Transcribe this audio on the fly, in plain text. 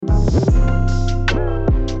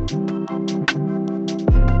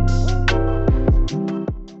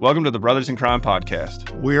Welcome to the Brothers in Crime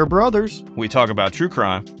podcast. We are brothers. We talk about true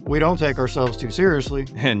crime. We don't take ourselves too seriously.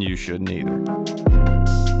 And you shouldn't either.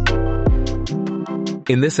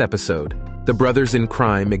 In this episode, the Brothers in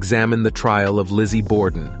Crime examine the trial of Lizzie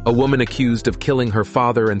Borden, a woman accused of killing her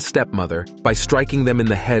father and stepmother by striking them in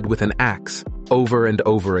the head with an axe over and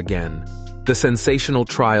over again. The sensational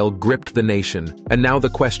trial gripped the nation, and now the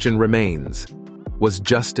question remains: was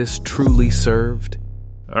justice truly served?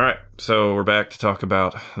 All right, so we're back to talk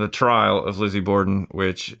about the trial of Lizzie Borden,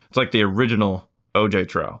 which it's like the original OJ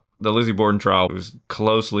trial. The Lizzie Borden trial was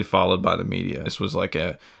closely followed by the media. This was like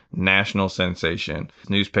a national sensation.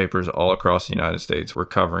 Newspapers all across the United States were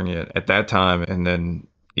covering it at that time, and then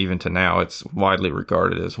even to now, it's widely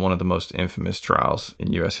regarded as one of the most infamous trials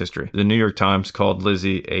in U.S. history. The New York Times called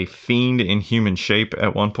Lizzie a fiend in human shape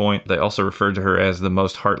at one point. They also referred to her as the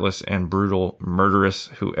most heartless and brutal murderess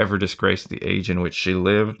who ever disgraced the age in which she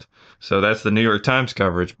lived. So that's the New York Times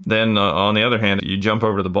coverage. Then, on the other hand, you jump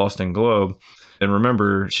over to the Boston Globe. And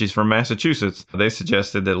remember, she's from Massachusetts. They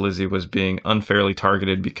suggested that Lizzie was being unfairly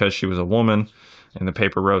targeted because she was a woman. And the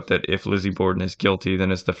paper wrote that if Lizzie Borden is guilty,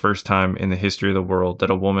 then it's the first time in the history of the world that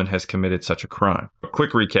a woman has committed such a crime. A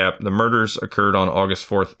quick recap, the murders occurred on August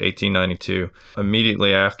 4th, 1892.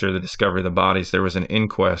 Immediately after the discovery of the bodies, there was an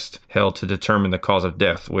inquest held to determine the cause of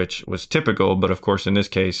death, which was typical, but of course in this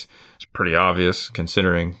case, it's pretty obvious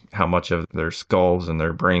considering how much of their skulls and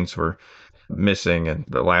their brains were missing and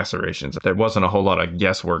the lacerations. There wasn't a whole lot of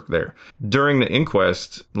guesswork there. During the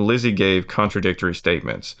inquest, Lizzie gave contradictory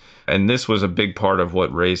statements, and this was a big part of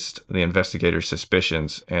what raised the investigators'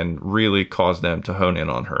 suspicions and really caused them to hone in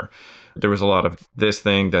on her. There was a lot of this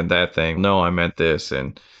thing, then that thing. No, I meant this,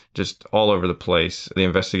 and just all over the place. The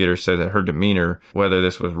investigators said that her demeanor, whether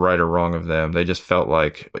this was right or wrong of them, they just felt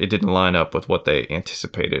like it didn't line up with what they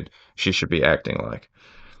anticipated she should be acting like.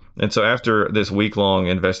 And so after this week-long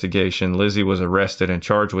investigation, Lizzie was arrested and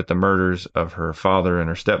charged with the murders of her father and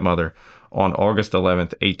her stepmother on August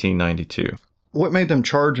 11th, 1892. What made them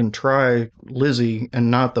charge and try Lizzie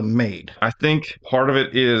and not the maid? I think part of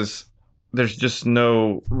it is there's just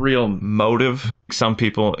no real motive. Some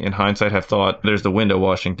people in hindsight have thought there's the window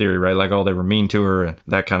washing theory, right? Like, oh, they were mean to her and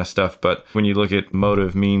that kind of stuff. But when you look at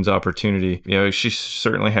motive means opportunity, she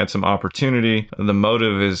certainly had some opportunity. The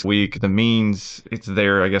motive is weak. The means, it's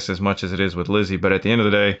there, I guess, as much as it is with Lizzie. But at the end of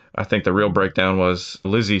the day, I think the real breakdown was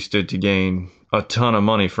Lizzie stood to gain a ton of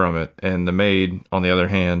money from it. And the maid, on the other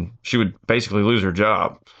hand, she would basically lose her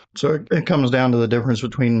job. So it comes down to the difference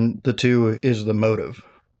between the two is the motive.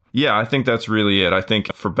 Yeah, I think that's really it. I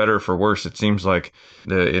think for better or for worse, it seems like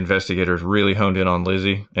the investigators really honed in on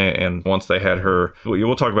Lizzie. And once they had her,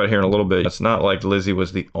 we'll talk about it here in a little bit. It's not like Lizzie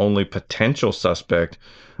was the only potential suspect,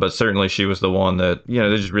 but certainly she was the one that,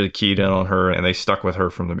 they just really keyed in on her and they stuck with her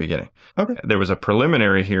from the beginning. Okay. There was a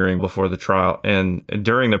preliminary hearing before the trial. And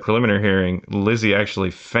during the preliminary hearing, Lizzie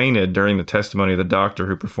actually fainted during the testimony of the doctor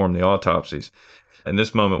who performed the autopsies. And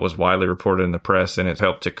this moment was widely reported in the press, and it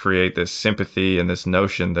helped to create this sympathy and this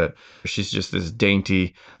notion that she's just this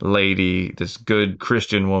dainty lady, this good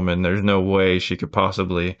Christian woman. There's no way she could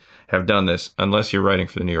possibly have done this unless you're writing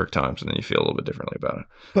for the New York Times, and then you feel a little bit differently about it.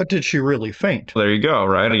 But did she really faint? There you go,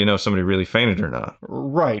 right? You know if somebody really fainted or not.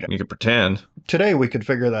 Right. You could pretend. Today we could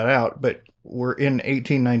figure that out, but we're in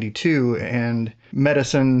 1892 and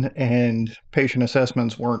medicine and patient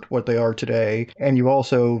assessments weren't what they are today. And you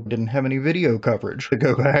also didn't have any video coverage to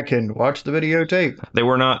go back and watch the videotape. They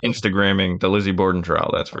were not Instagramming the Lizzie Borden trial,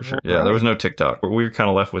 that's for sure. Yeah, there was no TikTok. We were kind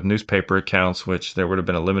of left with newspaper accounts, which there would have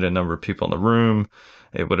been a limited number of people in the room.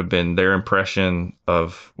 It would have been their impression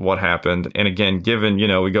of what happened. And again, given,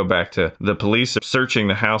 we go back to the police searching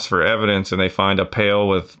the house for evidence and they find a pail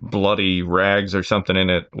with bloody rags or something in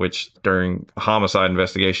it, which during a homicide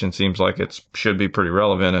investigation seems like it should be pretty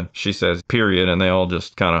relevant. And she says, period. And they all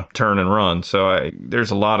just kind of turn and run. So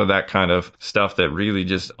there's a lot of that kind of stuff that really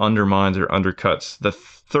just undermines or undercuts the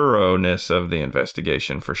thoroughness of the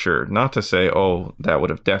investigation for sure. Not to say, that would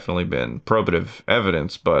have definitely been probative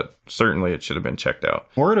evidence, but certainly it should have been checked out.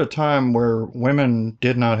 We're at a time where women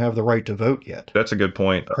did not have the right to vote yet. That's a good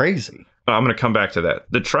point. Crazy. I'm going to come back to that.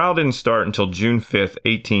 The trial didn't start until June 5th,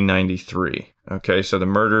 1893. Okay, so the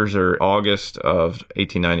murders are August of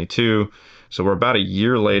 1892. So we're about a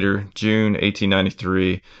year later, June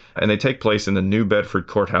 1893, and they take place in the New Bedford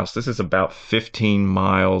Courthouse. This is about 15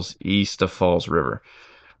 miles east of Falls River.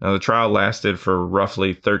 Now, the trial lasted for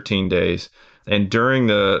roughly 13 days. And during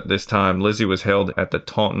this time, Lizzie was held at the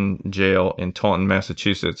Taunton Jail in Taunton,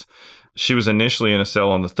 Massachusetts. She was initially in a cell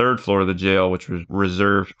on the third floor of the jail, which was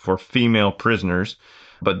reserved for female prisoners.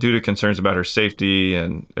 But due to concerns about her safety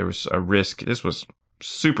and there was a risk, this was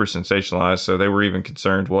super sensationalized, so they were even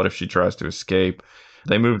concerned, what if she tries to escape?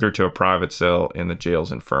 They moved her to a private cell in the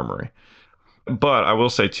jail's infirmary. But I will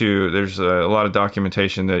say, too, there's a lot of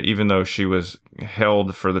documentation that even though she was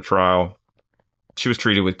held for the trial, she was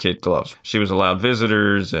treated with kid gloves. She was allowed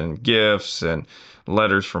visitors and gifts and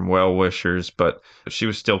letters from well wishers, but she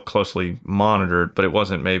was still closely monitored, but it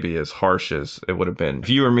wasn't maybe as harsh as it would have been. If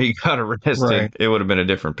you or me got arrested, Right. it would have been a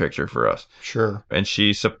different picture for us. Sure. And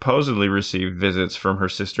she supposedly received visits from her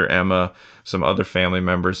sister Emma, some other family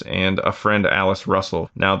members, and a friend, Alice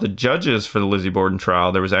Russell. Now, the judges for the Lizzie Borden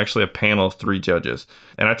trial, there was actually a panel of 3 judges.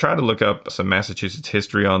 And I tried to look up some Massachusetts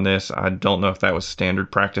history on this. I don't know if that was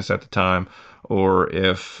standard practice at the time or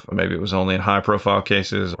if maybe it was only in high profile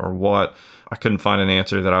cases or what. I couldn't find an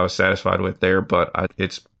answer that I was satisfied with there, but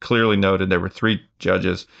it's clearly noted there were 3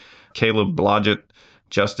 judges: Caleb Blodgett,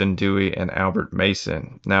 Justin Dewey, and Albert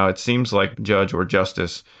Mason. Now, it seems like Judge or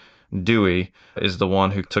Justice Dewey is the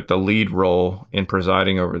one who took the lead role in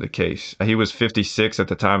presiding over the case. He was 56 at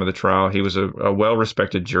the time of the trial. He was a well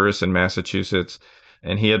respected jurist in Massachusetts,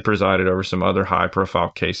 and he had presided over some other high profile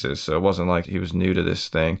cases, so it wasn't like he was new to this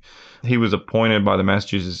thing. He was appointed by the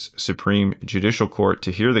Massachusetts Supreme Judicial Court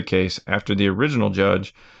to hear the case after the original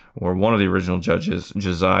judge, or one of the original judges,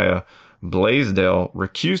 Josiah Blaisdell,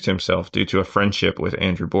 recused himself due to a friendship with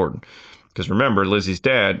Andrew Borden. Because remember, Lizzie's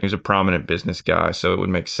dad, he's a prominent business guy, so it would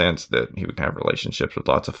make sense that he would have relationships with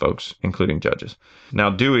lots of folks, including judges. Now,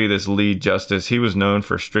 Dewey, this lead justice, he was known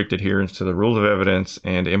for strict adherence to the rules of evidence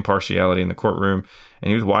and impartiality in the courtroom, and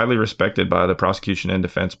he was widely respected by the prosecution and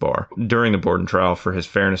defense bar during the Borden trial for his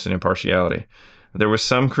fairness and impartiality. There was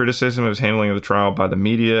some criticism of his handling of the trial by the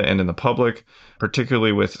media and in the public,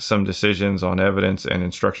 particularly with some decisions on evidence and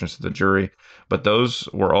instructions to the jury, but those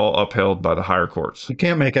were all upheld by the higher courts. You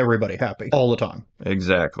can't make everybody happy all the time.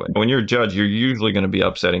 Exactly. When you're a judge, you're usually going to be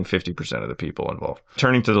upsetting 50% of the people involved.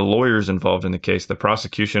 Turning to the lawyers involved in the case, the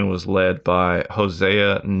prosecution was led by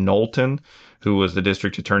Hosea Knowlton, who was the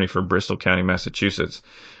district attorney for Bristol County, Massachusetts.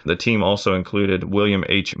 The team also included William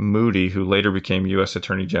H. Moody, who later became U.S.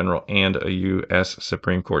 Attorney General and a U.S.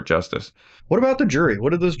 Supreme Court Justice. What about the jury?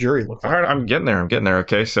 What did this jury look All like? right, I'm getting there.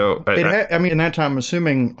 Okay, so I mean, in that time,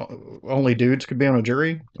 assuming only dudes could be on a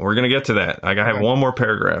jury. we're going to get to that. I have Okay. one more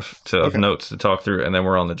paragraph of Okay. notes to talk through, and then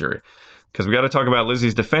we're on the jury. Because we got to talk about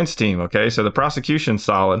Lizzie's defense team, okay? So the prosecution's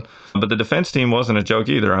solid, but the defense team wasn't a joke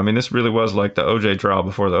either. I mean, this really was like the OJ trial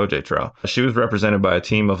before the OJ trial. She was represented by a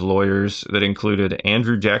team of lawyers that included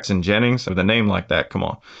Andrew Jackson Jennings, with a name like that, come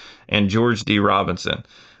on, and George D. Robinson.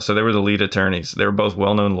 So they were the lead attorneys. They were both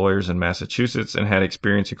well-known lawyers in Massachusetts and had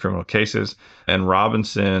experience in criminal cases. And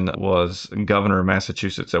Robinson was governor of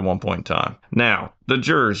Massachusetts at one point in time. Now, the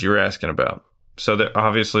jurors you're asking about. So that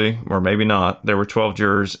obviously, or maybe not, there were 12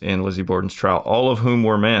 jurors in Lizzie Borden's trial, all of whom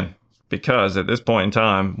were men, because at this point in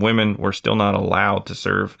time, women were still not allowed to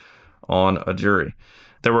serve on a jury.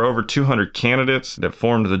 There were over 200 candidates that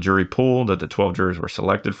formed the jury pool that the 12 jurors were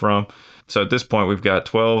selected from. So at this point, we've got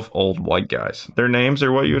 12 old white guys. Their names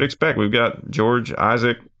are what you would expect. We've got George,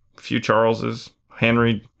 Isaac, a few Charleses,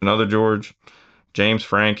 Henry, another George, James,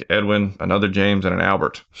 Frank, Edwin, another James, and an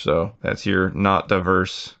Albert. So that's your not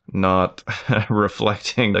diverse, not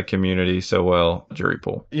reflecting the community so well jury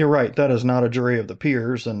pool. You're right. That is not a jury of the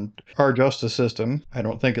peers. And our justice system, I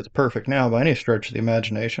don't think it's perfect now by any stretch of the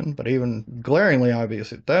imagination, but even glaringly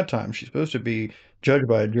obvious at that time, she's supposed to be judged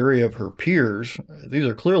by a jury of her peers. These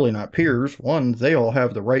are clearly not peers. One, they all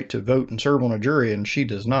have the right to vote and serve on a jury, and she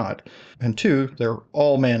does not. And two, they're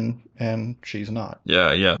all men, and she's not.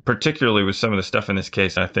 Yeah. Particularly with some of the stuff in this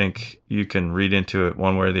case, I think you can read into it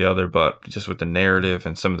one way or the other, but just with the narrative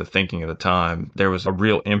and some of the thinking of the time, there was a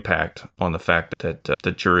real impact on the fact that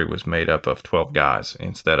the jury was made up of 12 guys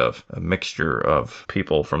instead of a mixture of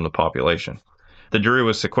people from the population. The jury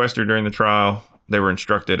was sequestered during the trial. They were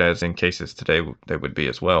instructed, as in cases today they would be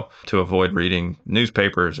as well, to avoid reading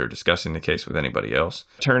newspapers or discussing the case with anybody else.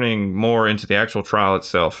 Turning more into the actual trial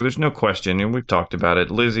itself, there's no question, and we've talked about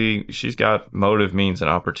it, Lizzie, she's got motive, means,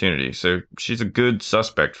 and opportunity. So she's a good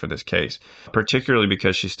suspect for this case, particularly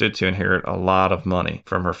because she stood to inherit a lot of money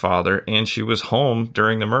from her father, and she was home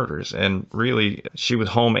during the murders. And really, she was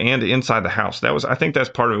home and inside the house. I think that's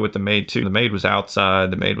part of it with the maid, too. The maid was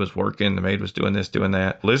outside, the maid was working, the maid was doing this, doing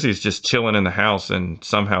that. Lizzie's just chilling in the house and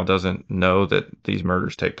somehow doesn't know that these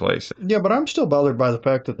murders take place. Yeah, but I'm still bothered by the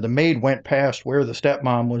fact that the maid went past where the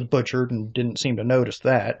stepmom was butchered and didn't seem to notice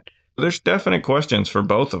that. There's definite questions for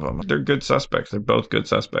both of them. They're good suspects. They're both good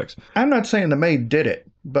suspects. I'm not saying the maid did it,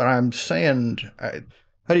 but I'm saying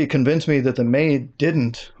How do you convince me that the maid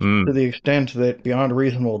didn't, to Mm. the extent that beyond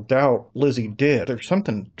reasonable doubt Lizzie did? There's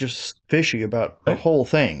something just fishy about the whole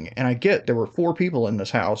thing. And I get there were four people in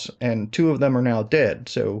this house, and two of them are now dead.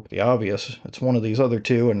 So the obvious, it's one of these other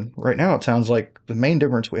two. And right now it sounds like the main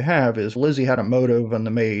difference we have is Lizzie had a motive and the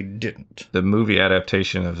maid didn't. The movie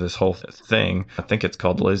adaptation of this whole thing, I think it's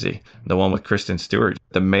called Lizzie, the one with Kristen Stewart.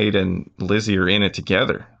 The maid and Lizzie are in it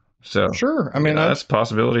together. So, Sure. I mean, that's a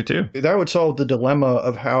possibility too. that would solve the dilemma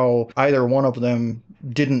of how either one of them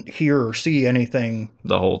didn't hear or see anything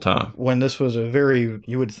The whole time. when this was a very,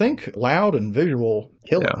 you would think, loud and visual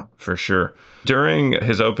killing. Yeah, for sure. During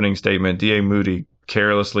his opening statement, D.A. Moody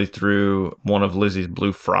carelessly threw one of Lizzie's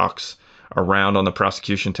blue frocks around on the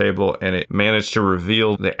prosecution table, and it managed to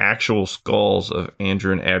reveal the actual skulls of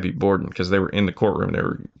Andrew and Abby Borden because they were in the courtroom. They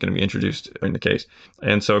were going to be introduced in the case.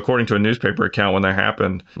 And so, according to a newspaper account, when that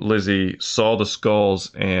happened, Lizzie saw the skulls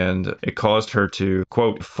and it caused her to,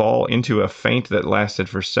 quote, fall into a faint that lasted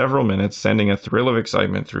for several minutes, sending a thrill of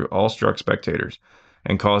excitement through all struck spectators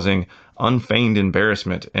and causing unfeigned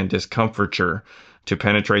embarrassment and discomfiture to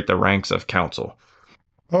penetrate the ranks of counsel.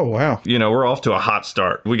 Oh, wow. We're off to a hot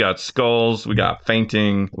start. We got skulls, we got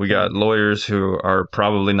fainting, we got lawyers who are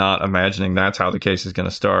probably not imagining that's how the case is going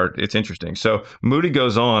to start. It's interesting. So Moody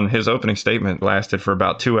goes on. His opening statement lasted for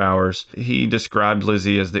about 2 hours. He described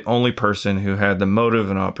Lizzie as the only person who had the motive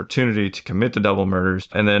and opportunity to commit the double murders,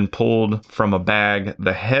 and then pulled from a bag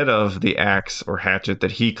the head of the axe or hatchet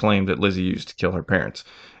that he claimed that Lizzie used to kill her parents.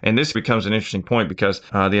 And this becomes an interesting point because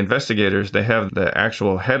the investigators, they have the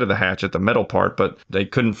actual head of the hatchet, the metal part, but they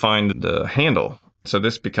couldn't find the handle. So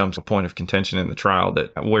this becomes a point of contention in the trial that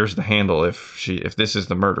where's the handle if this is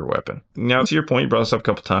the murder weapon? Now, to your point, you brought this up a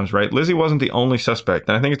couple times, right? Lizzie wasn't the only suspect.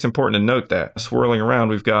 And I think it's important to note that. Swirling around,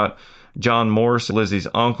 we've got John Morse, Lizzie's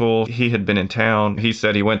uncle. He had been in town. He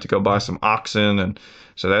said he went to go buy some oxen. And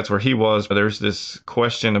so that's where he was. But there's this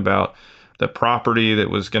question about the property that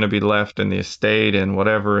was going to be left in the estate and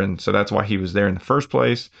whatever. And so that's why he was there in the first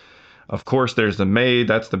place. Of course, there's the maid.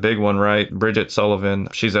 That's the big one, right? Bridget Sullivan.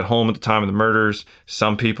 She's at home at the time of the murders.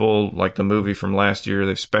 Some people, like the movie from last year,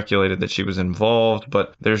 they've speculated that she was involved,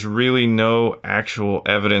 but there's really no actual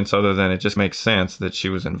evidence other than it just makes sense that she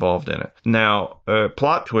was involved in it. Now, a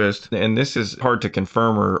plot twist, and this is hard to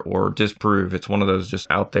confirm or disprove. It's one of those just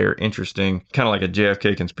out there interesting, kind of like a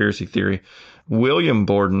JFK conspiracy theory. William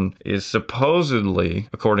Borden is supposedly,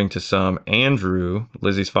 according to some, Andrew,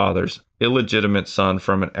 Lizzie's father's, illegitimate son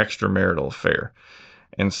from an extramarital affair.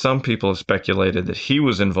 And some people have speculated that he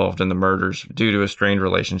was involved in the murders due to a strained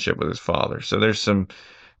relationship with his father. So there's some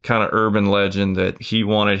kind of urban legend that he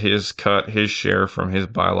wanted his cut, his share from his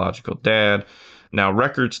biological dad. Now,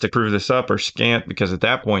 records to prove this up are scant because at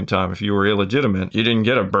that point in time, if you were illegitimate, you didn't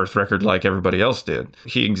get a birth record like everybody else did.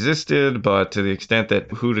 He existed, but to the extent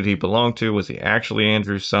that who did he belong to? Was he actually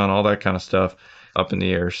Andrew's son? All that kind of stuff up in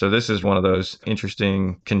the air. So this is one of those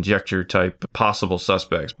interesting conjecture type possible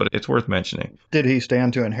suspects, but it's worth mentioning. Did he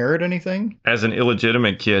stand to inherit anything? As an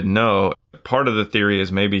illegitimate kid, no. Part of the theory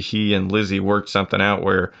is maybe he and Lizzie worked something out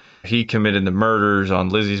where he committed the murders on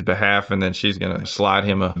Lizzie's behalf and then she's going to slide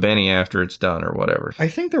him a Benny after it's done or whatever. I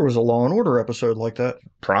think there was a Law and Order episode like that.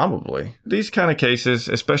 Probably. These kind of cases,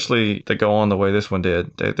 especially that go on the way this one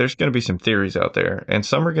did, there's going to be some theories out there. And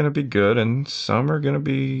some are going to be good and some are going to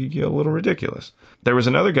be a little ridiculous. There was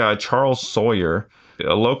another guy, Charles Sawyer.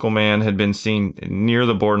 A local man had been seen near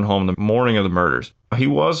the Borden home the morning of the murders. He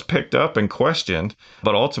was picked up and questioned,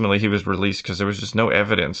 but ultimately he was released because there was just no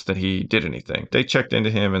evidence that he did anything. They checked into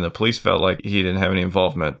him and the police felt like he didn't have any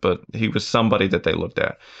involvement, but he was somebody that they looked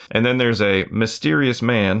at. And then there's a mysterious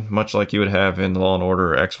man, much like you would have in Law and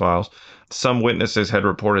Order or X-Files. Some witnesses had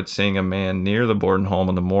reported seeing a man near the Borden home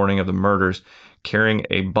on the morning of the murders carrying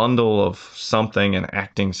a bundle of something and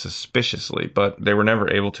acting suspiciously, but they were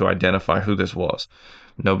never able to identify who this was.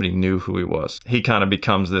 Nobody knew who he was. He kind of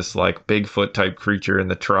becomes this like Bigfoot type creature in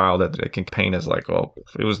the trial that they can paint as like, well,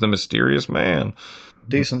 it was the mysterious man.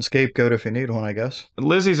 Decent scapegoat if you need one, I guess.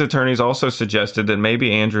 Lizzie's attorneys also suggested that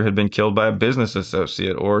maybe Andrew had been killed by a business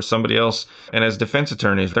associate or somebody else. And as defense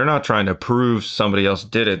attorneys, they're not trying to prove somebody else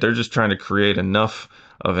did it. They're just trying to create enough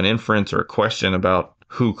of an inference or a question about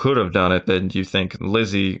who could have done it, then you think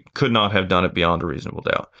Lizzie could not have done it beyond a reasonable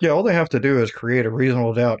doubt. Yeah, all they have to do is create a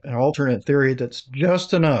reasonable doubt, an alternate theory that's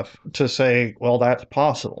just enough to say, well, that's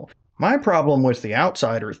possible. My problem with the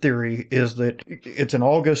outsider theory is that it's an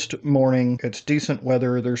August morning, it's decent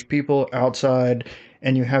weather, there's people outside,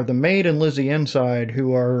 and you have the maid and Lizzie inside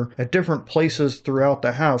who are at different places throughout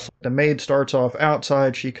the house. The maid starts off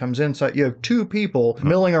outside, she comes inside. You have two people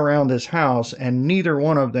milling around this house, and neither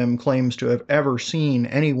one of them claims to have ever seen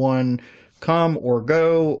anyone come or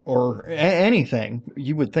go or anything,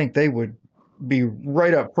 you would think they would be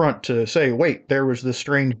right up front to say, wait, there was this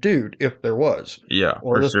strange dude, if there was, Yeah,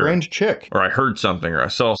 or for the sure. strange chick. Or I heard something or I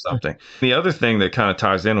saw something. The other thing that kind of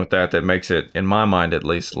ties in with that makes it, in my mind at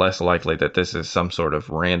least, less likely that this is some sort of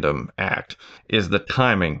random act is the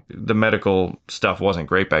timing. The medical stuff wasn't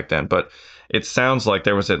great back then, but it sounds like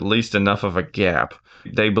there was at least enough of a gap.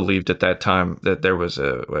 They believed at that time that there was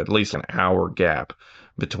at least an hour gap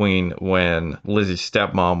between when Lizzie's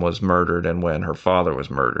stepmom was murdered and when her father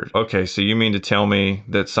was murdered. Okay, so you mean to tell me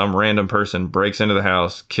that some random person breaks into the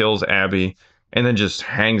house, kills Abby, and then just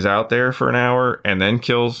hangs out there for an hour and then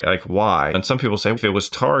kills? Like, why? And some people say if it was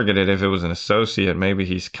targeted, if it was an associate, maybe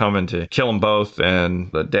he's coming to kill them both and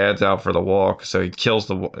the dad's out for the walk, so he kills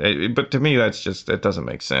but to me, that doesn't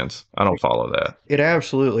make sense. I don't follow that. It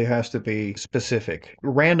absolutely has to be specific.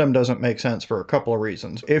 Random doesn't make sense for a couple of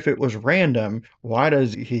reasons. If it was random, why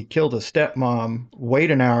does he kill the stepmom, wait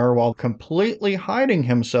an hour while completely hiding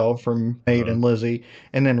himself from Nate and Lizzie,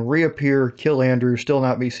 and then reappear, kill Andrew, still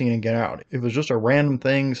not be seen and get out? If it was just a random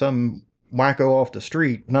thing, some wacko off the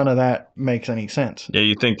street, none of that makes any sense. Yeah,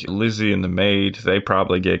 you think Lizzie and the maid, they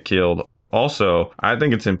probably get killed. Also, I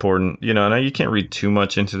think it's important, I know you can't read too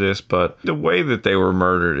much into this, but the way that they were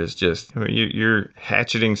murdered is just, you're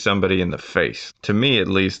hatcheting somebody in the face. To me, at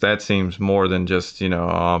least, that seems more than just,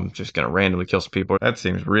 I'm just going to randomly kill some people. That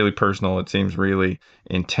seems really personal. It seems really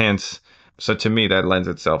intense. So to me, that lends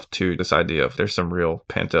itself to this idea of there's some real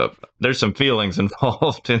there's some feelings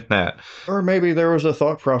involved in that. Or maybe there was a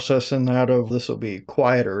thought process in that of this will be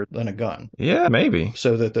quieter than a gun, Yeah, maybe.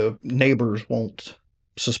 so that the neighbors won't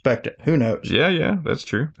suspect it. Who knows? Yeah, that's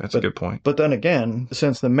true. That's a good point. But then again,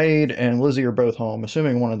 since the maid and Lizzie are both home,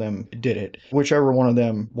 assuming one of them did it, whichever one of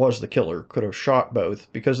them was the killer could have shot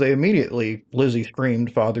both because Lizzie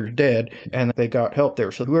screamed, "Father's dead," and they got help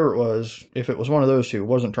there. So whoever it was, if it was one of those two,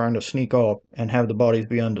 wasn't trying to sneak off and have the bodies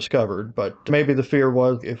be undiscovered. But maybe the fear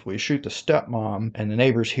was if we shoot the stepmom and the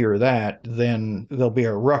neighbors hear that, then there'll be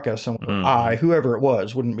a ruckus and whoever it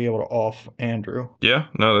was, wouldn't be able to off Andrew. Yeah,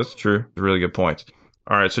 no, that's true. Really good points.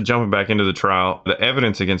 All right, so jumping back into the trial, the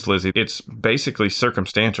evidence against Lizzie, it's basically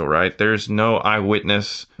circumstantial, right? There's no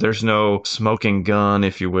eyewitness. There's no smoking gun,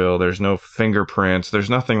 if you will. There's no fingerprints. There's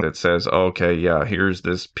nothing that says, okay, yeah, here's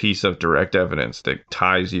this piece of direct evidence that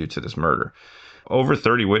ties you to this murder. Over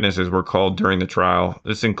 30 witnesses were called during the trial.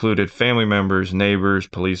 This included family members, neighbors,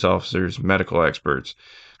 police officers, medical experts.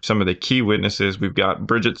 Some of the key witnesses, we've got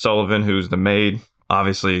Bridget Sullivan, who's the maid,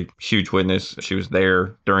 obviously huge witness. She was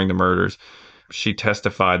there during the murders. She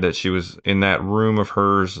testified that she was in that room of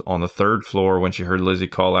hers on the third floor when she heard Lizzie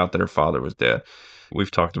call out that her father was dead. We've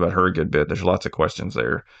talked about her a good bit. There's lots of questions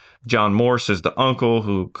there. John Morse is the uncle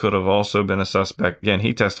who could have also been a suspect. Again,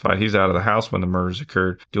 he testified he's out of the house when the murders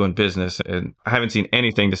occurred, doing business, and I haven't seen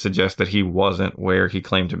anything to suggest that he wasn't where he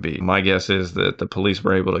claimed to be. My guess is that the police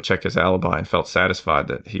were able to check his alibi and felt satisfied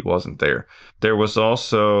that he wasn't there. There was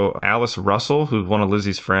also Alice Russell, who's one of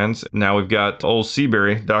Lizzie's friends. Now we've got old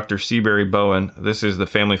Seabury, Dr. Seabury Bowen. This is the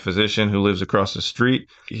family physician who lives across the street.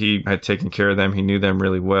 He had taken care of them. He knew them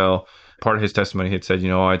really well. Part of his testimony, he had said,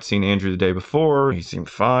 I'd seen Andrew the day before. He seemed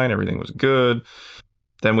fine. Everything was good.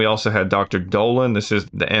 Then we also had Dr. Dolan. This is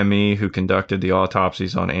the ME who conducted the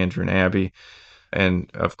autopsies on Andrew and Abby. And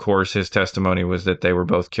of course, his testimony was that they were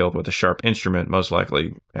both killed with a sharp instrument, most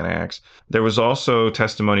likely an axe. There was also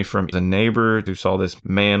testimony from a neighbor who saw this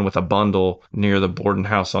man with a bundle near the Borden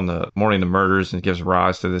house on the morning of the murders, and gives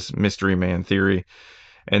rise to this mystery man theory.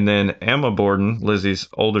 And then Emma Borden, Lizzie's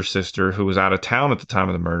older sister, who was out of town at the time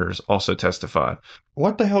of the murders, also testified.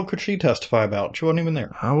 What the hell could she testify about? She wasn't even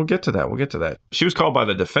there. We'll get to that. She was called by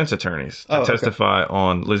the defense attorneys to testify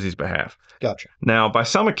on Lizzie's behalf. Gotcha. Now, by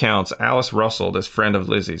some accounts, Alice Russell, this friend of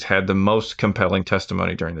Lizzie's, had the most compelling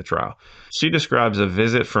testimony during the trial. She describes a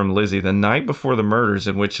visit from Lizzie the night before the murders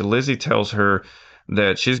in which Lizzie tells her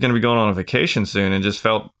that she's going to be going on a vacation soon and just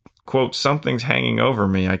felt, quote, "something's hanging over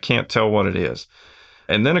me. I can't tell what it is."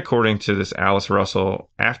 And then, according to this Alice Russell,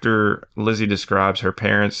 after Lizzie describes her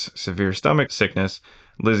parents' severe stomach sickness,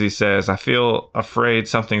 Lizzie says, "I feel afraid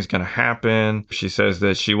something's going to happen." She says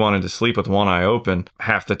that she wanted to sleep with one eye open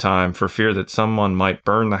half the time for fear that someone might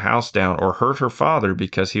burn the house down or hurt her father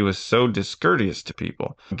because he was so discourteous to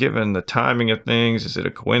people. Given the timing of things, is it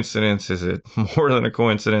a coincidence? Is it more than a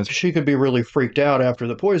coincidence? She could be really freaked out after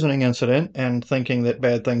the poisoning incident and thinking that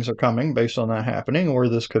bad things are coming based on that happening, or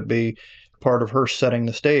this could be part of her setting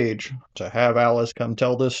the stage to have Alice come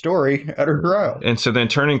tell this story at her trial. And so then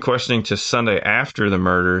turning questioning to Sunday after the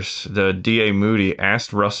murders, the DA Moody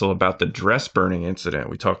asked Russell about the dress burning incident.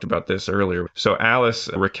 We talked about this earlier. So Alice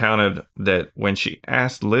recounted that when she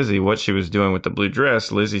asked Lizzie what she was doing with the blue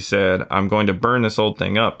dress, Lizzie said, "I'm going to burn this old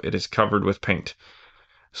thing up. It is covered with paint."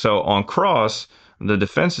 So on cross, the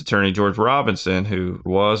defense attorney, George Robinson, who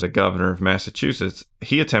was a governor of Massachusetts,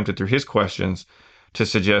 he attempted through his questions to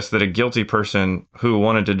suggest that a guilty person who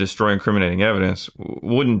wanted to destroy incriminating evidence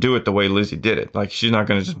wouldn't do it the way Lizzie did it. Like, she's not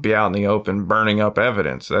going to just be out in the open burning up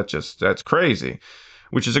evidence. That's crazy,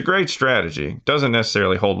 which is a great strategy. Doesn't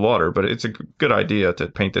necessarily hold water, but it's a good idea to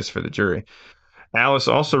paint this for the jury. Alice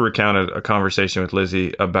also recounted a conversation with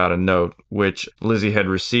Lizzie about a note which Lizzie had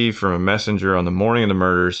received from a messenger on the morning of the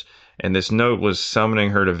murders, and this note was summoning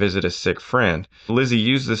her to visit a sick friend. Lizzie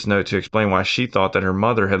used this note to explain why she thought that her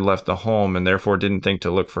mother had left the home and therefore didn't think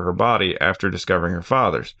to look for her body after discovering her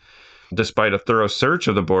father's. Despite a thorough search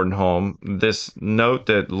of the Borden home, this note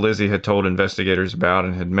that Lizzie had told investigators about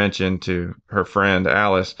and had mentioned to her friend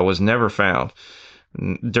Alice was never found.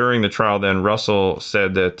 During the trial, then, Russell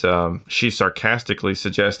said that she sarcastically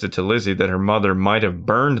suggested to Lizzie that her mother might have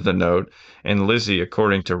burned the note, and Lizzie,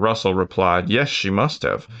 according to Russell, replied, "Yes, she must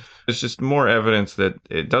have." It's just more evidence that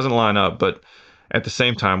it doesn't line up, but at the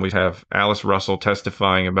same time, we have Alice Russell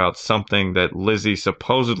testifying about something that Lizzie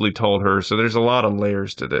supposedly told her, so there's a lot of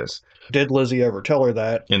layers to this Did Lizzie ever tell her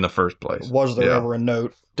that? in the first place. Was there Yeah. ever a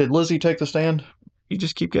note? Did Lizzie take the stand? You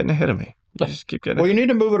just keep getting ahead of me. You just keep getting Well, you need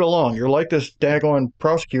to move it along. You're like this daggone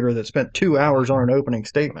prosecutor that spent 2 hours on an opening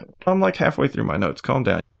statement. I'm like halfway through my notes. Calm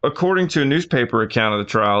down. According to a newspaper account of the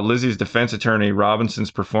trial, Lizzie's defense attorney Robinson's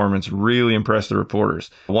performance really impressed the reporters.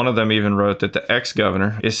 One of them even wrote that the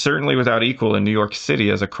ex-governor is certainly without equal in New York City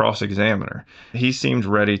as a cross-examiner. He seemed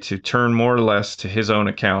ready to turn more or less to his own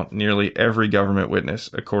account nearly every government witness,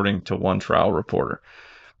 according to one trial reporter.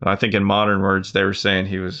 I think in modern words, they were saying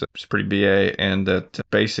he was pretty BA and that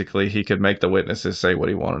basically he could make the witnesses say what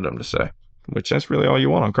he wanted them to say, which that's really all you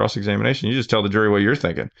want on cross-examination. You just tell the jury what you're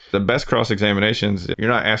thinking. The best cross-examinations, you're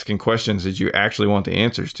not asking questions that you actually want the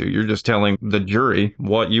answers to. You're just telling the jury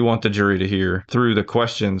what you want the jury to hear through the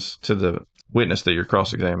questions to the witness that you're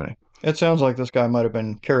cross-examining. It sounds like this guy might have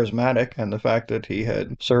been charismatic, and the fact that he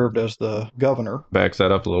had served as the governor Backs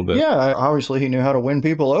that up a little bit. Yeah, obviously he knew how to win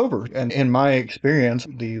people over. And in my experience,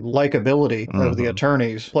 the likability of the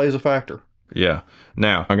attorneys plays a factor. Yeah.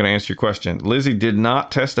 Now, I'm going to answer your question. Lizzie did not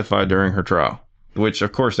testify during her trial, which,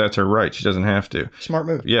 of course, that's her right. She doesn't have to. Smart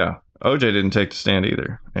move. Yeah. OJ didn't take the stand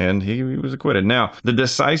either, and he was acquitted. Now, the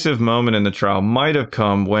decisive moment in the trial might have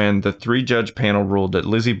come when the three-judge panel ruled that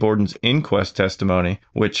Lizzie Borden's inquest testimony,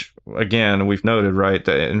 which, again, we've noted, right,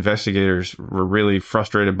 the investigators were really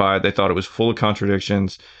frustrated by it. They thought it was full of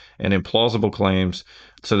contradictions and implausible claims.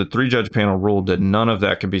 So the three-judge panel ruled that none of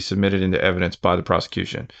that could be submitted into evidence by the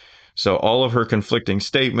prosecution. So all of her conflicting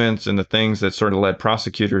statements and the things that sort of led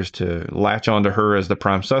prosecutors to latch onto her as the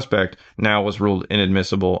prime suspect now was ruled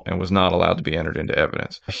inadmissible and was not allowed to be entered into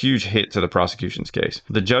evidence. A huge hit to the prosecution's case.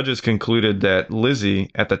 The judges concluded that Lizzie,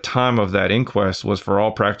 at the time of that inquest, was for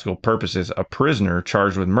all practical purposes a prisoner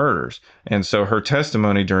charged with murders. And so her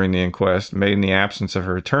testimony during the inquest, made in the absence of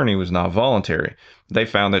her attorney, was not voluntary. They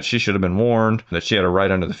found that she should have been warned, that she had a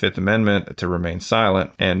right under the Fifth Amendment to remain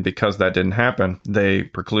silent, and because that didn't happen, they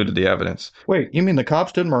precluded the evidence. Wait, you mean the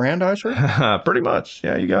cops did Mirandize her? Pretty much.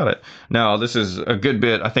 Yeah, you got it. Now, this is a good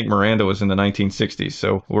bit. I think Miranda was in the 1960s,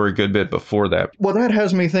 so we're a good bit before that. Well, that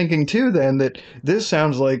has me thinking, too, then, that this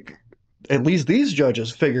sounds like at least these judges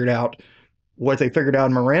figured out what they figured out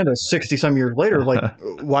in Miranda 60-some years later. Like,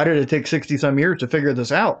 why did it take 60-some years to figure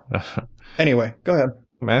this out? Anyway, go ahead.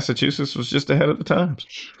 Massachusetts was just ahead of the times.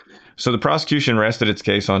 So the prosecution rested its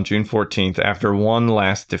case on June 14th after one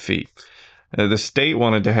last defeat. The state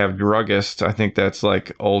wanted to have druggist, I think that's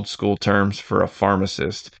like old school terms for a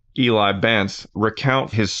pharmacist, Eli Bentz,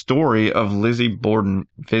 recount his story of Lizzie Borden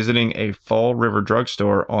visiting a Fall River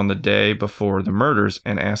drugstore on the day before the murders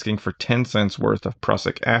and asking for 10 cents worth of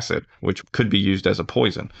prussic acid, which could be used as a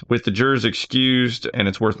poison. With the jurors excused, and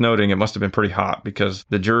it's worth noting it must have been pretty hot because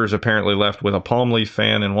the jurors apparently left with a palm leaf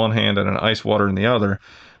fan in one hand and an ice water in the other.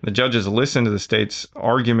 The judges listened to the state's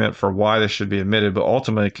argument for why this should be admitted, but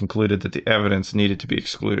ultimately concluded that the evidence needed to be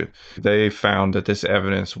excluded. They found that this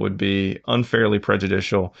evidence would be unfairly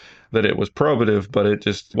prejudicial, that it was probative, but it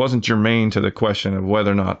just wasn't germane to the question of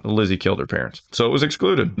whether or not Lizzie killed her parents. So it was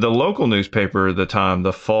excluded. The local newspaper at the time,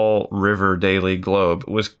 the Fall River Daily Globe,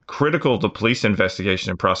 was critical of the police investigation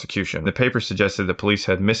and prosecution. The paper suggested the police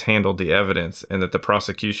had mishandled the evidence and that the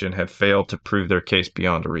prosecution had failed to prove their case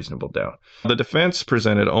beyond a reasonable doubt. The defense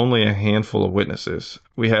presented only a handful of witnesses.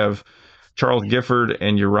 We have Charles Gifford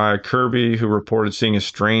and Uriah Kirby, who reported seeing a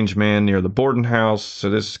strange man near the Borden house. So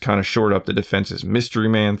this kind of shored up the defense's mystery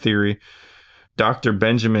man theory. Dr.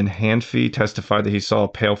 Benjamin Hanfey testified that he saw a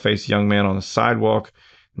pale-faced young man on the sidewalk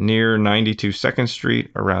near 92 2nd Street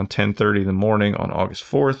around 10:30 in the morning on August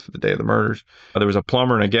 4th, the day of the murders. There was a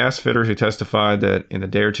plumber and a gas fitter who testified that in the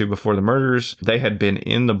day or two before the murders, they had been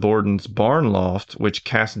in the Borden's barn loft, which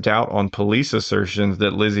cast doubt on police assertions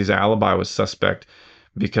that Lizzie's alibi was suspect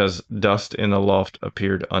because dust in the loft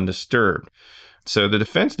appeared undisturbed. So the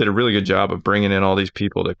defense did a really good job of bringing in all these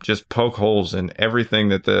people to just poke holes in everything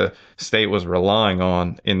that the state was relying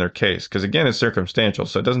on in their case. Because again, it's circumstantial,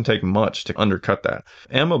 so it doesn't take much to undercut that.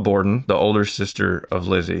 Emma Borden, the older sister of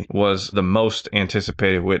Lizzie, was the most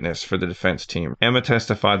anticipated witness for the defense team. Emma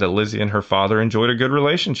testified that Lizzie and her father enjoyed a good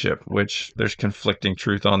relationship, which there's conflicting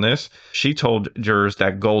truth on this. She told jurors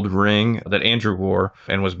that gold ring that Andrew wore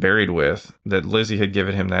and was buried with, that Lizzie had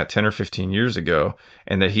given him that 10 or 15 years ago,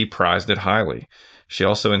 and that he prized it highly. She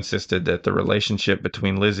also insisted that the relationship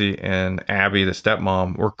between Lizzie and Abby, the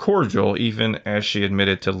stepmom, were cordial, even as she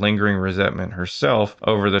admitted to lingering resentment herself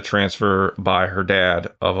over the transfer by her dad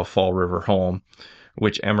of a Fall River home,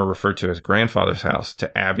 which Emma referred to as grandfather's house,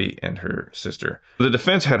 to Abby and her sister. The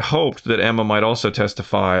defense had hoped that Emma might also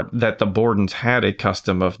testify that the Bordens had a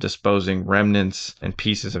custom of disposing remnants and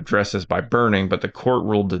pieces of dresses by burning, but the court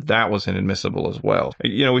ruled that that was inadmissible as well.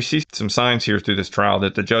 You know, we see some signs here through this trial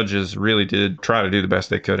that the judges really did try to do the best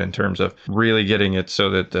they could in terms of really getting it so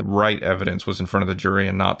that the right evidence was in front of the jury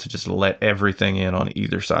and not to just let everything in on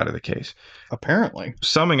either side of the case. Apparently.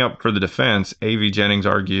 Summing up for the defense, A.V. Jennings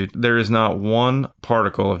argued, there is not one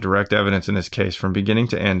particle of direct evidence in this case from beginning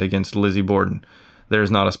to end against Lizzie Borden. There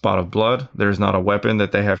is not a spot of blood. There is not a weapon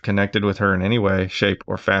that they have connected with her in any way, shape,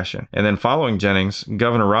 or fashion. And then following Jennings,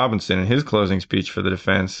 Governor Robinson, in his closing speech for the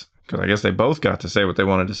defense, because I guess they both got to say what they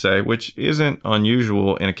wanted to say, which isn't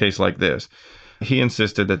unusual in a case like this. He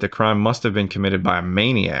insisted that the crime must have been committed by a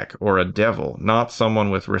maniac or a devil, not someone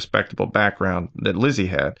with respectable background that Lizzie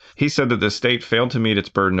had. He said that the state failed to meet its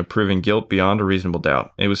burden of proving guilt beyond a reasonable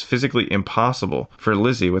doubt. It was physically impossible for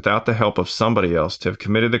Lizzie, without the help of somebody else, to have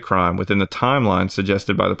committed the crime within the timeline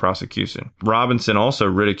suggested by the prosecution. Robinson also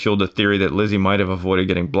ridiculed the theory that Lizzie might have avoided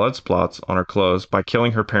getting blood spots on her clothes by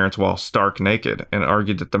killing her parents while stark naked, and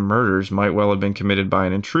argued that the murders might well have been committed by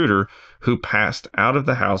an intruder who passed out of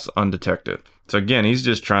the house undetected. So again, he's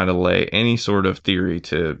just trying to lay any sort of theory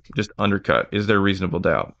to just undercut. Is there reasonable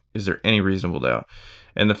doubt? Is there any reasonable doubt?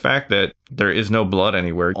 And the fact that there is no blood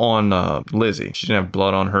anywhere on Lizzie, she didn't have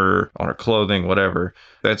blood on her clothing, whatever,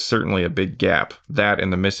 that's certainly a big gap. That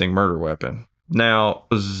and the missing murder weapon. Now,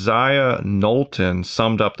 Uzziah Knowlton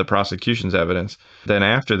summed up the prosecution's evidence. Then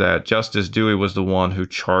after that, Justice Dewey was the one who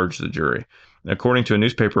charged the jury. According to a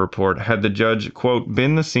newspaper report, had the judge, quote,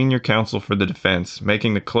 been the senior counsel for the defense,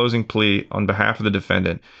 making the closing plea on behalf of the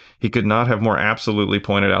defendant, he could not have more absolutely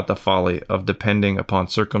pointed out the folly of depending upon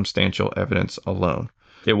circumstantial evidence alone.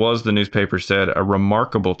 It was, the newspaper said, a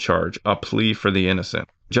remarkable charge, a plea for the innocent.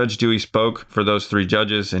 Judge Dewey spoke for those three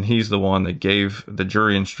judges, and he's the one that gave the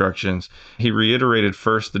jury instructions. He reiterated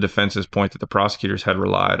first the defense's point that the prosecutors had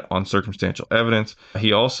relied on circumstantial evidence.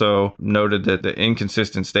 He also noted that the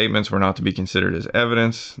inconsistent statements were not to be considered as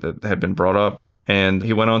evidence that had been brought up. And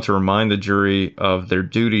he went on to remind the jury of their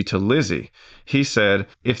duty to Lizzie. He said,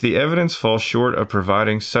 if the evidence falls short of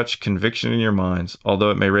providing such conviction in your minds,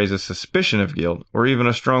 although it may raise a suspicion of guilt or even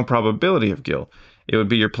a strong probability of guilt, it would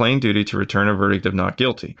be your plain duty to return a verdict of not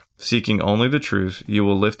guilty. Seeking only the truth, you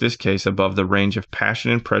will lift this case above the range of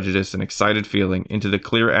passion and prejudice and excited feeling into the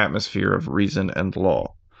clear atmosphere of reason and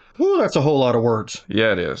law. Ooh, that's a whole lot of words.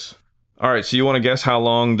 Yeah, it is. All right, so you want to guess how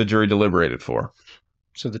long the jury deliberated for?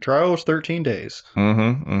 So the trial was 13 days.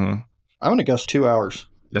 I'm going to guess 2 hours.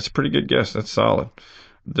 That's a pretty good guess. That's solid.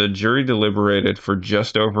 The jury deliberated for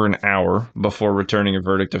just over an hour before returning a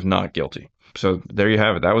verdict of not guilty. So there you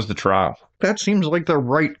have it. That was the trial. That seems like the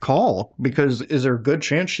right call, because is there a good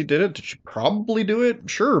chance she did it? Did she probably do it?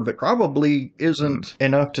 Sure, but probably isn't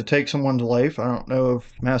enough to take someone's life. I don't know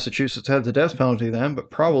if Massachusetts had the death penalty then,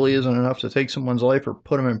 but probably isn't enough to take someone's life or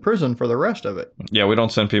put them in prison for the rest of it. Yeah,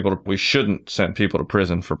 we shouldn't send people to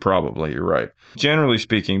prison for probably, you're right. Generally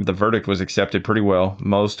speaking, the verdict was accepted pretty well.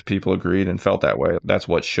 Most people agreed and felt that way. That's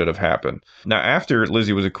what should have happened. Now, after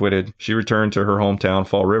Lizzie was acquitted, she returned to her hometown,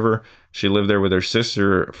 Fall River. She lived there with her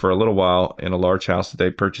sister for a little while in a large house that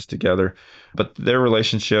they purchased together. But their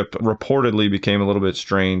relationship reportedly became a little bit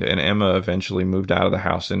strained, and Emma eventually moved out of the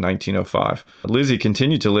house in 1905. Lizzie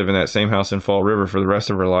continued to live in that same house in Fall River for the rest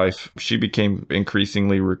of her life. She became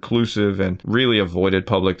increasingly reclusive and really avoided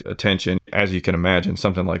public attention. As you can imagine,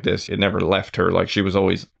 something like this, it never left her. Like, she was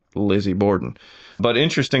always Lizzie Borden. But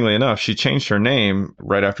interestingly enough, she changed her name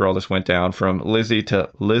right after all this went down from Lizzie to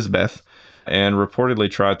Lizbeth, and reportedly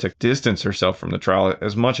tried to distance herself from the trial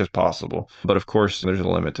as much as possible. But of course, there's a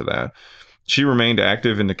limit to that. She remained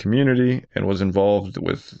active in the community and was involved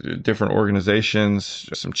with different organizations,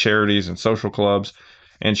 some charities, and social clubs.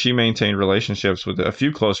 And she maintained relationships with a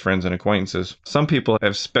few close friends and acquaintances. Some people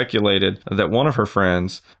have speculated that one of her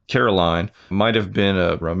friends, Caroline, might have been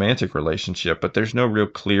a romantic relationship, but there's no real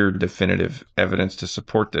clear, definitive evidence to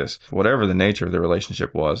support this. Whatever the nature of the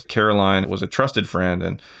relationship was, Caroline was a trusted friend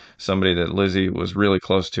and somebody that Lizzie was really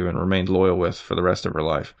close to and remained loyal with for the rest of her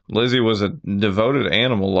life. Lizzie was a devoted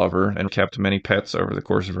animal lover and kept many pets over the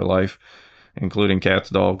course of her life, including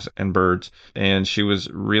cats, dogs, and birds. And she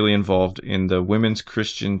was really involved in the Women's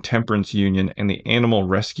Christian Temperance Union and the Animal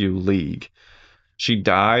Rescue League. She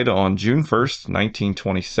died on June 1st,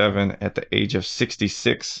 1927, at the age of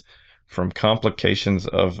 66 from complications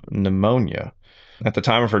of pneumonia. At the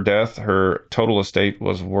time of her death, her total estate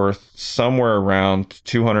was worth somewhere around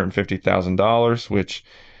 $250,000, which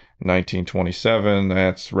 1927,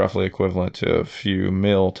 that's roughly equivalent to a few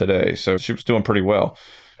mil today. So she was doing pretty well.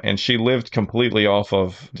 And she lived completely off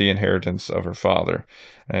of the inheritance of her father.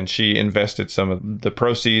 And she invested some of the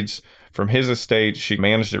proceeds from his estate. She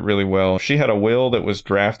managed it really well. She had a will that was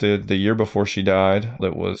drafted the year before she died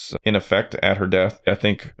that was in effect at her death. I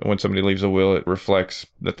think when somebody leaves a will, it reflects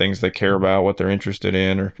the things they care about, what they're interested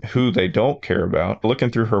in, or who they don't care about.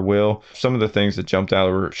 Looking through her will, some of the things that jumped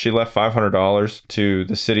out were she left $500 to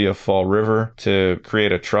the city of Fall River to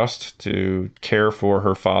create a trust to care for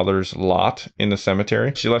her father's lot in the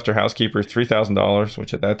cemetery. She left her housekeeper $3,000,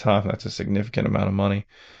 which at that time, that's a significant amount of money.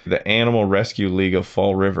 The Animal Rescue League of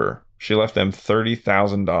Fall River, she left them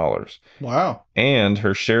 $30,000. Wow. And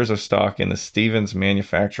her shares of stock in the Stevens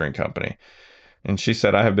Manufacturing Company. And she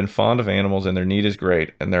said, I have been fond of animals and their need is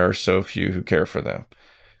great, and there are so few who care for them.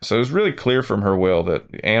 So it was really clear from her will that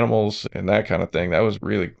animals and that kind of thing, that was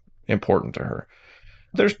really important to her.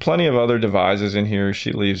 There's plenty of other devises in here.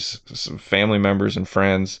 She leaves some family members and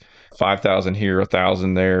friends, 5,000 here,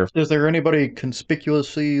 1,000 there. Is there anybody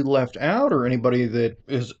conspicuously left out or anybody that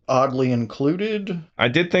is oddly included? I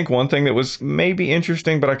did think one thing that was maybe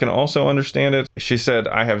interesting, but I can also understand it. She said,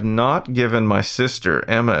 I have not given my sister,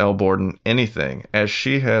 Emma L. Borden, anything, as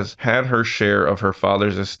she has had her share of her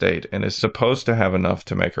father's estate and is supposed to have enough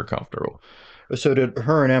to make her comfortable. So did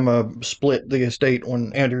her and Emma split the estate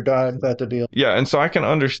when Andrew died? Is that the deal? Yeah, and so I can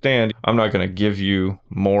understand, I'm not going to give you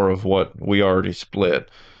more of what we already split.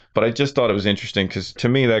 But I just thought it was interesting because to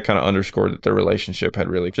me, that kind of underscored that their relationship had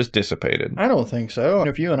really just dissipated. I don't think so.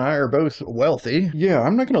 If you and I are both wealthy, yeah,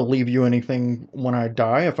 I'm not going to leave you anything when I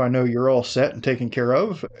die if I know you're all set and taken care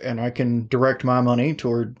of, and I can direct my money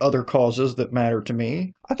toward other causes that matter to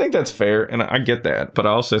me. I think that's fair, and I get that. But I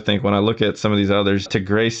also think when I look at some of these others, to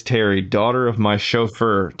Grace Terry, daughter of my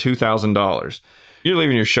chauffeur, $2,000. You're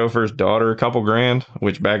leaving your chauffeur's daughter a couple grand,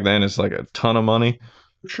 which back then is like a ton of money.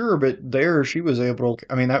 Sure, but there she was able to,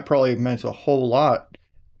 I mean, that probably meant a whole lot.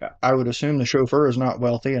 I would assume the chauffeur is not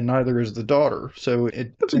wealthy and neither is the daughter. So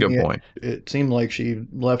That's a good point. It seemed like she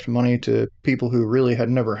left money to people who really had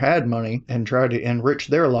never had money and tried to enrich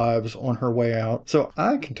their lives on her way out. So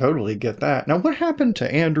I can totally get that. Now, what happened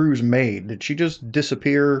to Andrew's maid? Did she just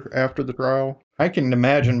disappear after the trial? I can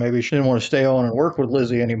imagine maybe she didn't want to stay on and work with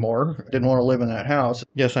Lizzie anymore. Didn't want to live in that house.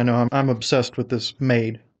 Yes, I know I'm obsessed with this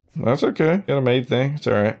maid. That's okay. Got a maid thing. It's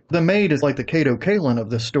all right. The maid is like the Kato Kalin of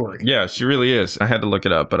this story. Yeah, she really is. I had to look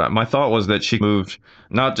it up, but my thought was that she moved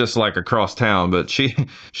not just like across town, but she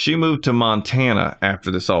moved to Montana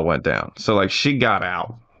after this all went down. So like she got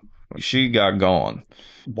out. She got gone.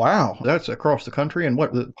 Wow, that's across the country. And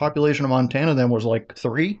what, the population of Montana then was like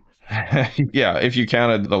 3? Yeah, if you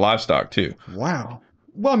counted the livestock too. Wow.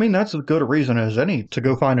 Well, I mean, that's as good a reason as any to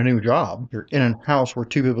go find a new job. You're in a house where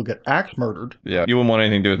two people get axe murdered. Yeah, you wouldn't want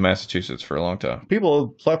anything to do with Massachusetts for a long time. People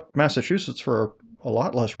have left Massachusetts for a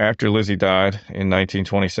lot less. After Lizzie died in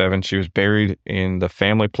 1927, she was buried in the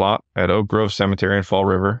family plot at Oak Grove Cemetery in Fall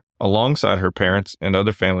River, alongside her parents and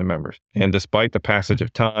other family members. And despite the passage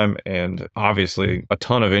of time and obviously a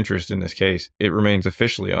ton of interest in this case, it remains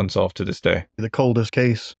officially unsolved to this day. The coldest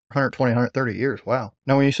case, 120, 130 years. Wow.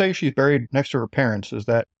 Now, when you say she's buried next to her parents, is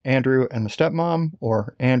that Andrew and the stepmom,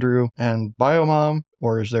 or Andrew and biomom,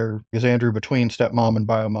 or is Andrew between stepmom and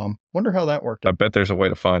biomom? Wonder how that worked I out. bet there's a way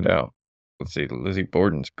to find out. Let's see, Lizzie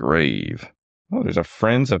Borden's grave. Oh, there's a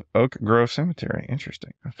Friends of Oak Grove Cemetery.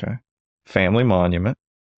 Interesting. Okay. Family monument.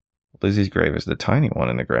 Lizzie's grave is the tiny one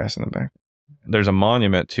in the grass in the back. There's a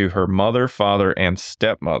monument to her mother, father, and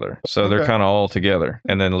stepmother. So they're Okay. kind of all together.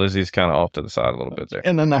 And then Lizzie's kind of off to the side a little bit there.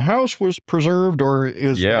 And then the house was preserved, or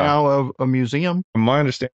is Yeah. now a museum? My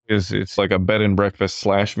understanding is it's like a bed and breakfast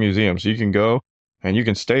 / museum. So you can go and you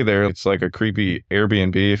can stay there. It's like a creepy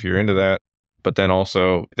Airbnb if you're into that. But then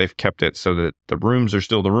also they've kept it so that the rooms are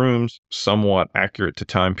still the rooms, somewhat accurate to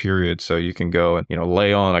time period. So you can go and,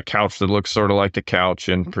 lay on a couch that looks sort of like the couch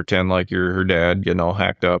and pretend like you're her dad getting all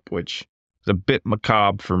hacked up, which is a bit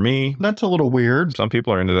macabre for me. That's a little weird. Some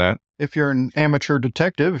people are into that. If you're an amateur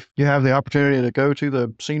detective, you have the opportunity to go to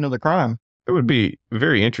the scene of the crime. It would be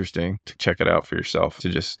very interesting to check it out for yourself, to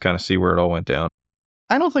just kind of see where it all went down.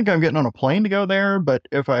 I don't think I'm getting on a plane to go there, but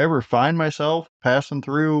if I ever find myself passing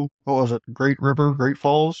through, what was it, Great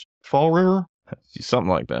Falls, Fall River? Something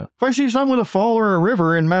like that. If I see something with a fall or a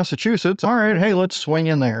river in Massachusetts, all right, hey, let's swing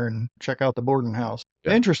in there and check out the Borden house.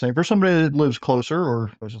 Yeah. Interesting. For somebody that lives closer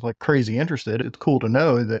or is just like crazy interested, it's cool to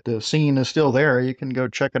know that the scene is still there. You can go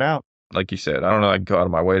check it out. Like you said, I don't know I'd go out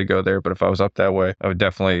of my way to go there, but if I was up that way, I would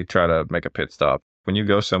definitely try to make a pit stop. When you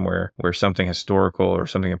go somewhere where something historical or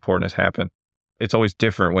something important has happened, it's always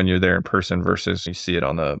different when you're there in person versus you see it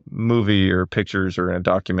on the movie or pictures or in a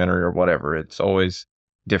documentary or whatever. It's always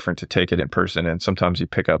different to take it in person, and sometimes you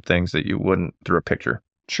pick up things that you wouldn't through a picture.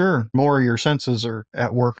 Sure, more of your senses are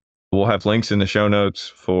at work. We'll have links in the show notes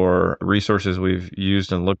for resources we've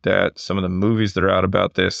used and looked at, some of the movies that are out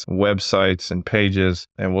about this, websites and pages,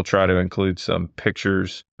 and we'll try to include some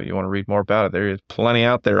pictures. But you want to read more about it, there is plenty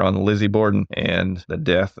out there on Lizzie Borden and the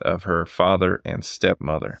death of her father and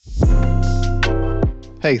stepmother.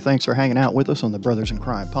 Hey, thanks for hanging out with us on the Brothers in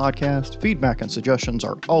Crime podcast. Feedback and suggestions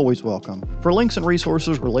are always welcome. For links and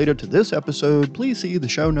resources related to this episode, please see the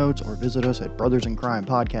show notes or visit us at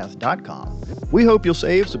brothersincrimepodcast.com. We hope you'll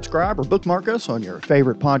save, subscribe, or bookmark us on your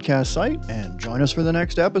favorite podcast site and join us for the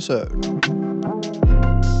next episode.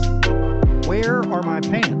 Where are my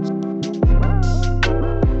pants?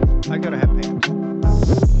 I gotta have pants.